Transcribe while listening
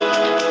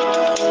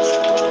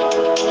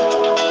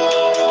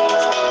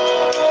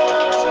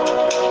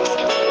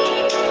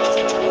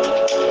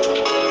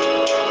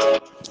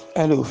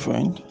Hello,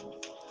 friend.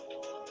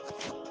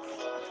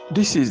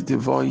 This is the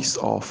voice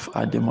of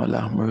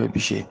Ademola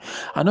Morebise.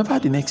 And over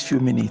the next few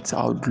minutes,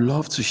 I would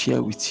love to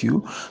share with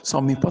you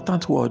some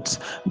important words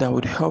that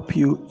would help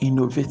you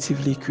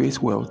innovatively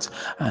create wealth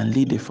and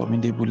lead a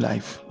formidable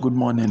life. Good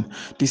morning.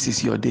 This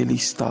is your daily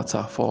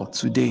starter for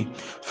today,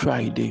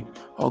 Friday,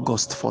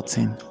 August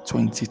 14,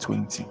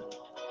 2020.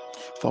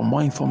 For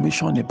more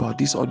information about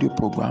this audio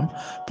program,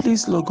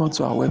 please log on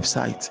to our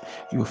website.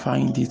 You'll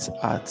find it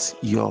at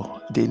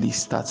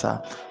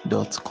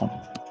yourdailystarter.com.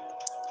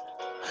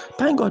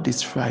 Thank God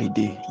it's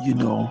Friday,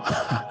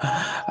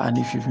 and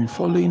if you've been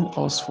following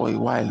us for a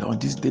while on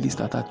this daily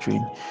starter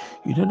train,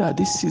 you know that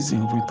this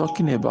season we're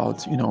talking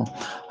about,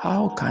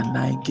 how can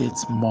I get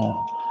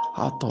more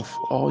out of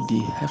all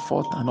the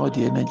effort and all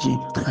the energy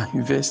I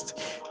invest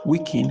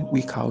week in,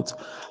 week out?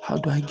 How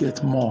do I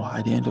get more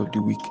at the end of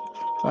the week,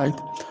 right?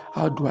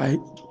 How do I,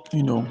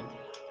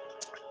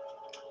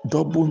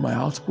 double my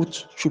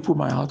output, triple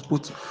my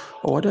output,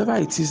 or whatever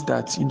it is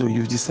that,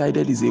 you've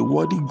decided is a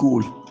worthy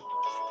goal,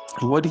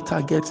 what the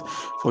target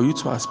for you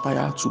to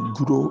aspire to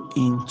grow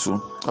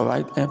into. All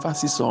right,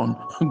 emphasis on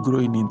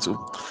growing into.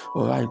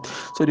 All right,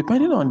 so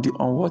depending on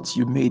what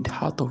you made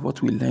out of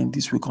what we learned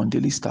this week on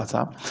Daily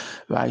Starter,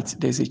 right,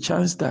 there's a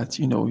chance that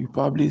you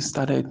probably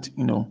started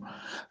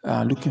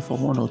looking for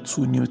one or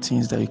two new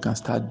things that you can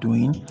start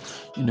doing.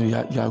 You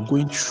are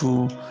going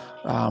through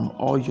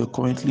all you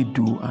currently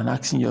do and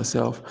asking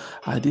yourself,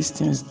 are these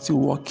things still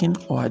working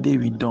or are they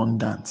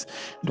redundant?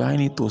 Do I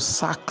need to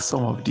sack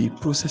some of the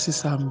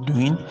processes I'm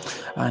doing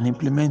and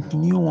implement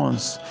new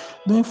ones,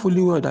 knowing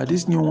fully well that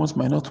these new ones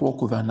might not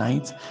work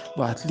overnight,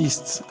 but at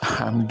least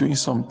I'm doing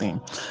something.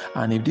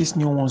 And if these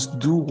new ones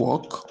do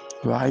work,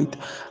 right,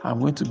 I'm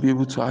going to be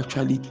able to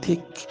actually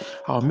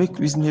I'll make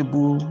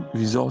reasonable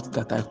results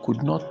that I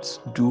could not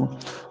do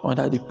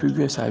under the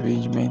previous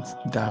arrangement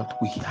that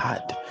we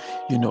had.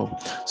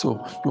 So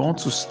you want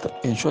to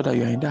ensure that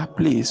you're in that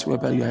place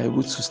whereby you are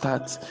able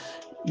to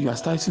you are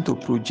starting to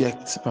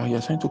project, but you're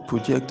trying to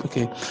project,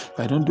 okay, if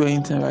I don't do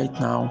anything right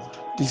now,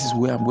 this is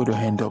where I'm going to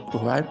end up,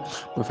 right?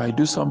 But if I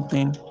do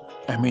something,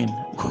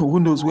 who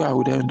knows where I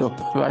would end up,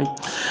 right?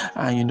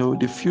 And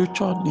the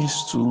future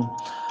needs to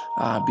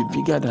be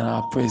bigger than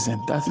our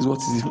present. That is what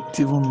it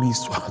even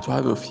means to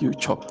have a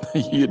future.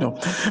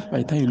 By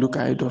the time you look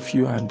ahead of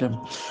you, and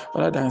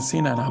rather than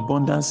seeing an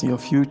abundance in your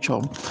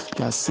future,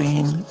 you are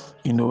seeing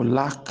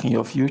lack in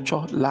your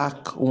future,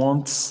 lack,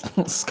 wants,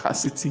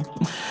 scarcity.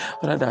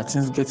 Rather than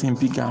things getting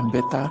bigger and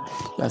better,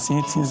 you are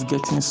seeing things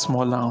getting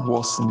smaller and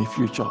worse in the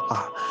future.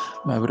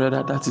 My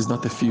brother, that is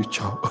not a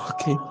future.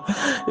 Okay,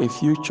 a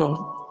future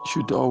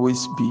should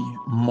always be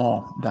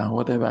more than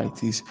whatever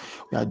it is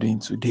we are doing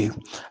today.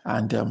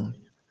 And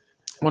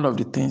one of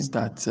the things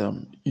that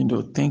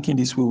thinking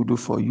this way will do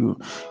for you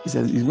is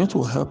that it's going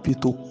to help you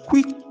to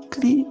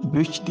quickly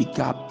bridge the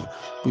gap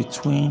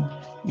between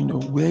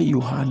where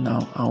you are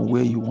now and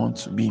where you want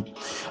to be.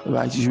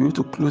 Right, you should be able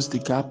to close the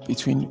gap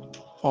between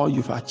all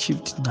you've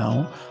achieved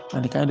now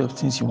and the kind of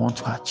things you want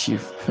to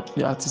achieve.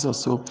 That is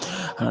also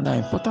another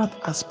important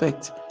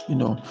aspect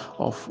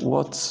of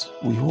what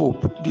we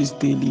hope these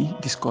daily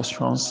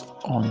discussions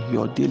on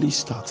your daily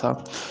starter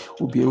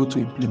will be able to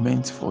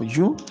implement for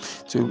you,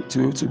 to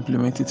be able to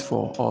implement it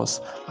for us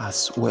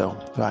as well,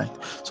 right?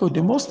 So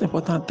the most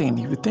important thing,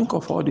 if you think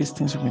of all these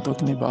things we've been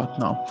talking about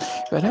now,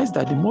 realize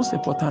that the most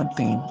important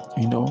thing,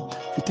 if you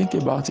think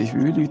about it, if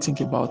you really think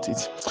about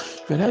it,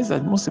 realize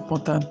that the most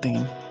important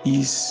thing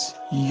is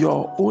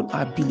your own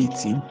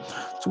ability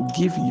to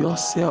give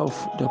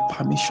yourself the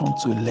permission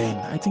to learn.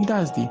 I think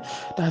that's the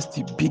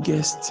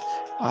biggest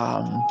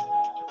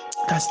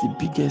that's the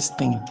biggest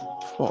thing.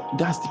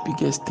 That's the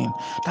biggest thing.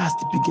 That's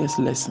the biggest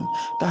lesson.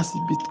 That's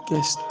the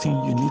biggest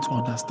thing you need to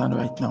understand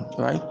right now,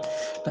 right?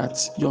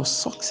 That your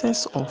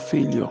success or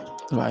failure,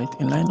 right,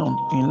 in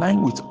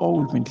line with all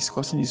we've been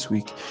discussing this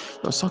week,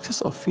 your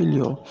success or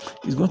failure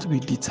is going to be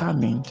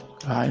determined,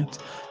 right,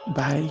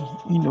 by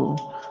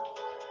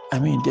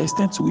the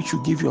extent to which you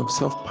give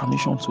yourself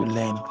permission to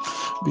learn.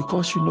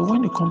 Because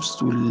when it comes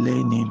to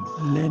learning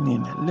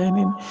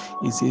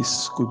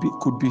is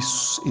could be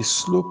a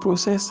slow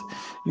process.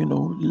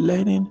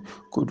 Learning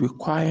could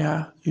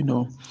require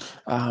your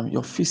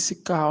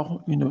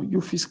physical,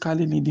 you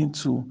physically needing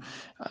to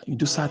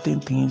do certain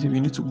things. If you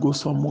need to go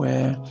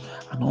somewhere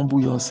and humble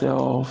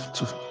yourself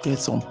to get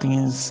some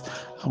things,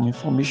 some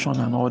information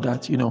and all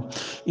that,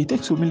 it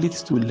takes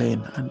humility to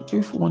learn. And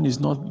if one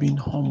is not being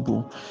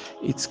humble,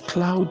 it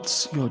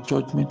clouds your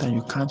judgment and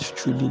you can't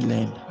truly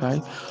learn,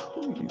 right?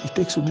 It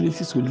takes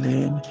humility to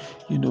learn.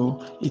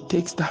 It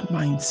takes that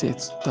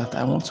mindset that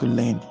I want to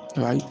learn,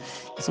 right?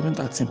 It's something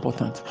that's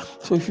important.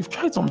 So if you've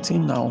tried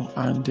something now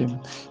and you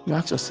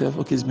ask yourself,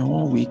 okay, it's been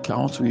 1 week, I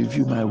want to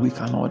review my week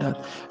and all that,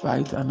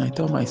 right? And I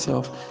tell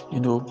myself,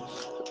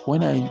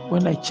 when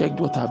I checked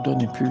what I've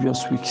done in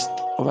previous weeks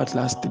over the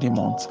last 3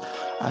 months,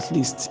 at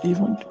least,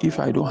 even if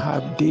I don't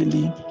have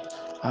daily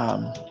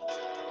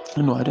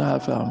I don't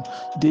have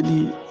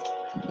daily,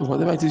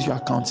 whatever it is you're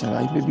counting,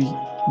 right? Maybe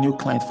new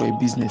client for a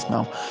business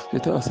now. You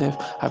tell yourself,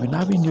 I've been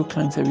having new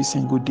clients every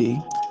single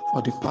day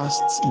for the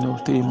past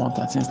 3 months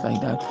and things like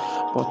that.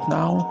 But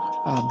now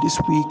this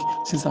week,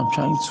 since I'm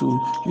trying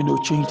to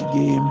change the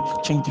game,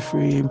 change the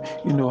frame,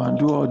 and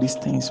do all these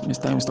things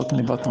Mr. M is talking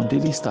about on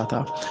Daily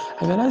Starter,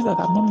 I realized that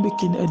I'm not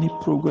making any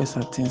progress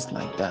and things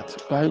like that,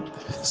 right?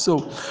 So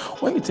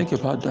when you think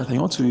about that and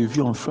you want to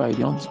review on Friday,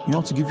 you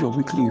want to give your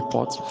weekly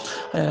report,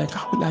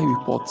 how will I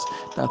report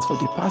that for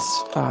the past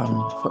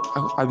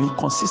I've been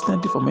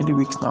consistently for many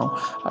weeks now,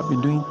 I've been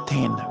doing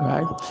 10,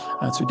 right?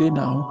 And today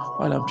now,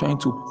 while I'm trying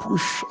to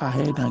push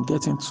ahead and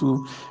get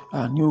into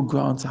new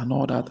grounds and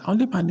all that, I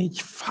only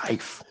manage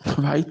 5,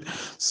 right?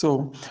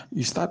 So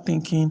you start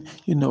thinking,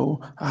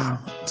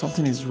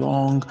 something is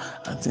wrong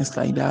and things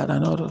like that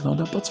and all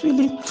that. But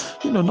really,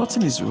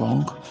 nothing is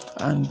wrong.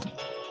 And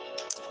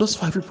those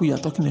 5 people you are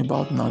talking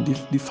about now, the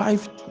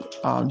 5,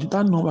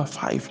 that number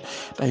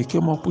 5 that you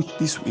came up with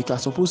this week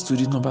as opposed to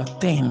the number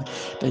 10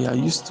 that you are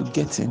used to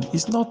getting,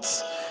 is not,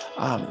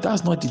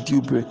 that's not the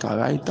deal breaker,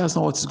 right? That's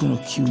not what is going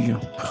to kill you,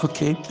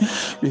 okay?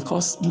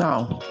 Because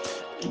now,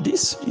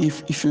 this,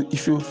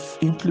 if you've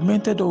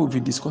implemented what we've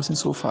been discussing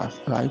so far,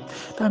 right,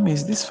 that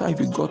means this 5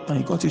 you got now,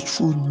 you got it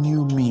through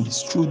new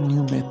means, through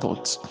new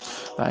methods,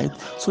 right?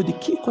 So the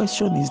key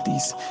question is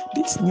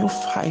this new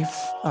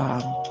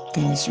 5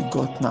 things you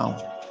got now,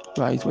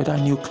 right? Whether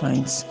new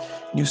clients,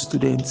 new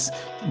students,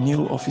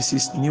 new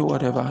offices, new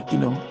whatever,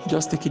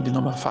 just taking the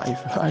number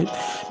 5, right?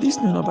 This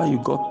new number you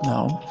got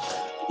now,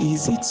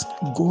 is it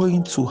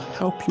going to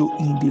help you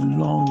in the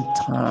long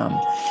term?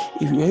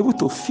 If you're able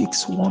to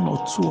fix 1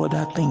 or 2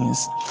 other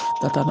things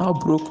that are now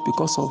broke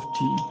because of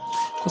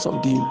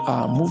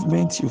the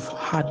movement you've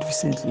had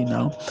recently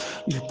now,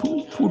 if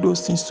you put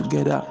those things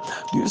together,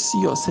 do you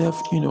see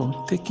yourself,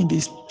 taking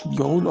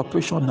your whole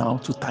operation now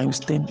to times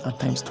 10 and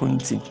times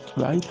 20,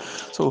 right?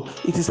 So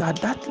it is at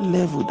that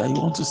level that you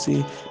want to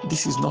say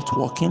this is not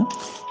working.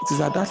 It is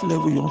at that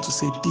level you want to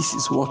say this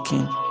is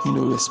working,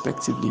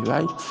 respectively,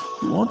 right?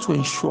 You want to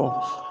ensure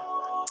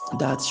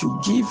that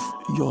you give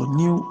your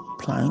new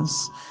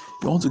plans,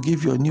 you want to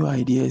give your new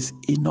ideas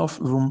enough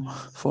room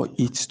for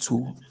it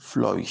to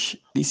flourish.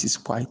 This is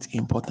quite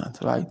important,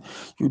 right?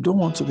 You don't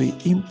want to be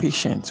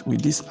impatient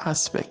with this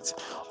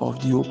aspect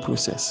of the whole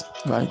process,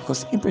 right?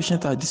 Because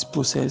impatient at this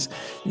process,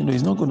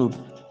 is not going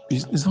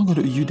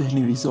to yield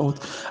any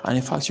result, and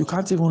in fact you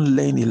can't even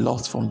learn a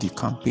lot from the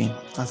campaign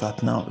as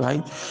at now,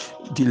 right?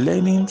 The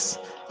learnings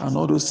and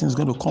all those things are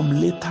going to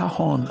come later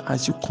on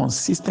as you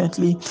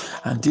consistently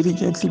and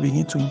diligently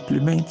begin to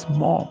implement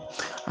more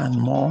and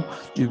more.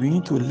 You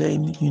begin to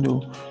learn,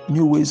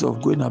 new ways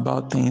of going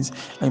about things,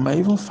 and you might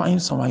even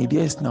find some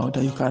ideas now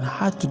that you can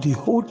add to the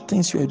whole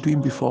things you were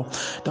doing before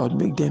that would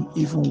make them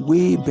even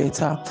way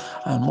better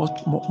and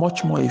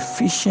much more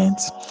efficient,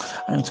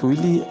 and to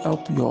really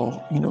help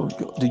your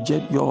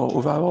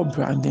overall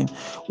branding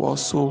will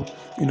also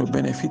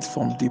benefit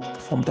from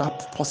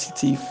that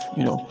positive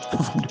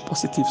from the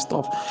positive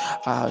stuff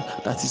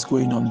that is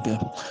going on there.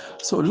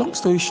 So long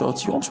story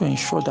short, you want to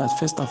ensure that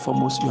first and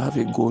foremost you have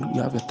a goal,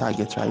 you have a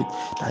target, right?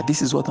 That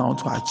this is what I want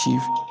to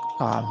achieve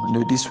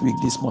this week,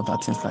 this month,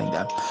 and things like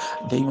that.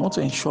 Then you want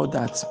to ensure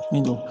that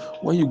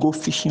when you go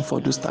fishing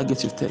for those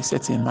targets you've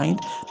set in mind,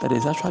 that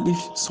there's actually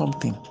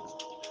something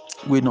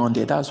going on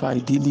there. That's why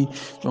ideally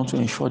you want to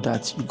ensure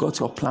that you got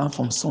your plan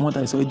from someone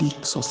that is already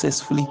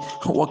successfully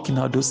working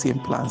out those same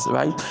plans,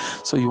 right?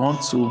 So you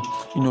want to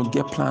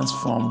get plans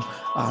from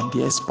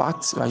the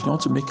experts, right? You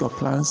want to make your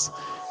plans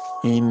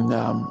in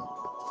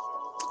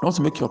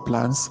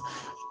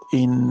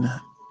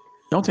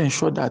you want to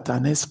ensure that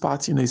an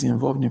expert is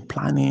involved in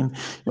planning.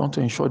 You want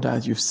to ensure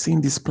that you've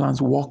seen these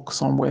plans work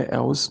somewhere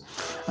else,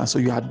 and so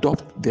you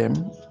adopt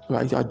them,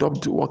 right? You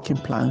adopt the working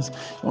plans.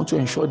 You want to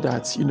ensure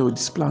that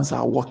these plans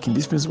are working,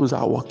 these principles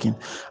are working,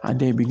 and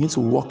then you begin to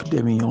work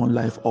them in your own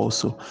life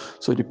also.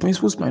 So the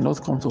principles might not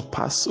come to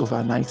pass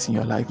overnight in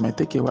your life. It might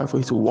take a while for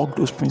you to work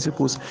those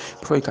principles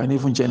before you can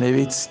even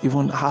generate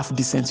even half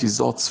decent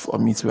results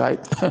from it, right?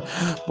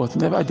 But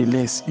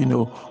nevertheless,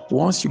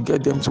 once you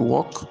get them to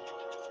work,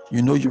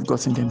 you've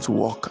gotten them to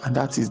work, and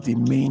that is the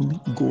main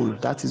goal.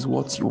 That is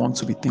what you want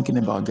to be thinking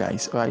about,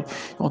 guys, right?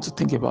 You want to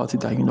think about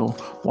it that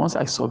once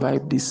I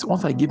survive this,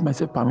 once I give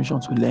myself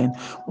permission to learn,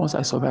 once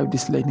I survive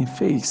this learning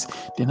phase,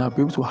 then I'll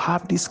be able to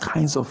have these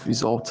kinds of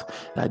results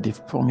that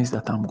they've promised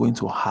that I'm going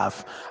to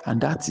have.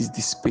 And that is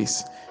the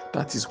space,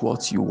 that is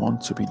what you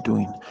want to be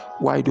doing.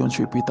 Why don't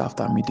you repeat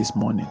after me this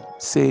morning?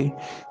 Say,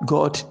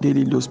 God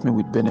daily loads me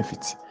with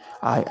benefits.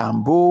 I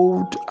am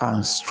bold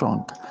and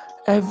strong.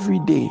 Every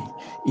day,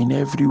 in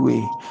every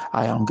way,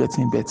 I am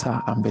getting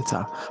better and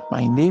better.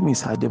 My name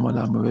is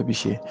Ademola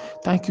Morebise.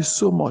 Thank you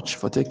so much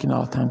for taking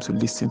our time to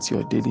listen to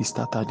your daily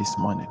starter this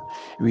morning.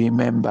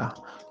 Remember,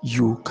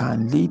 you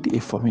can lead a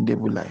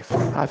formidable life.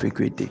 Have a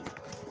great day.